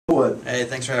good. Hey,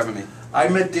 thanks for having me. I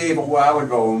met Dave a while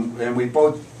ago, and we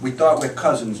thought we're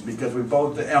cousins because we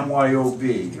both the MYOB,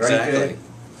 right, Exactly. Dave?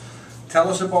 Tell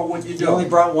us about what you do. You only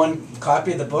brought one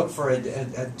copy of the book for a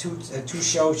two-speaker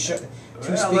show.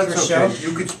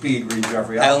 You could speed read,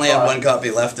 Jeffrey. I only have one copy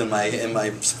left in my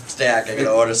stack. I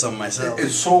gotta order some myself.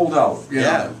 It's sold out.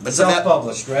 Yeah, but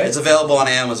Self-published, right? It's available on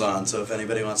Amazon, so if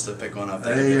anybody wants to pick one up,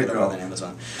 they can pick it up on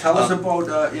Amazon. Tell us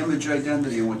about Image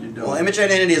Identity and what you do. Well, Image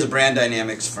Identity is a brand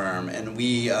dynamics firm, and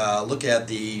we look at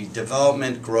the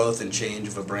development, growth, and change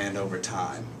of a brand over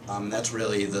time. That's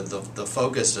really the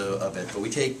focus of it, but we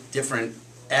take different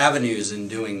avenues in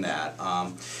doing that.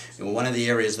 One of the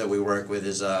areas that we work with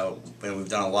is, and we've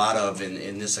done a lot of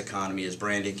in this economy, is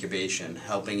brand incubation,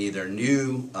 helping either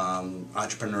new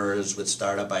entrepreneurs with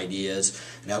startup ideas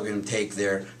and helping them take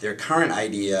their current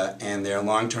idea and their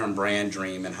long-term brand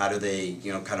dream, and how do they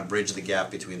kind of bridge the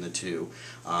gap between the two.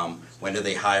 When do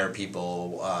they hire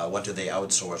people? What do they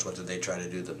outsource? What do they try to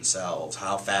do themselves?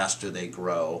 How fast do they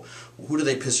grow? Who do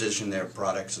they position their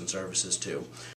products and services to?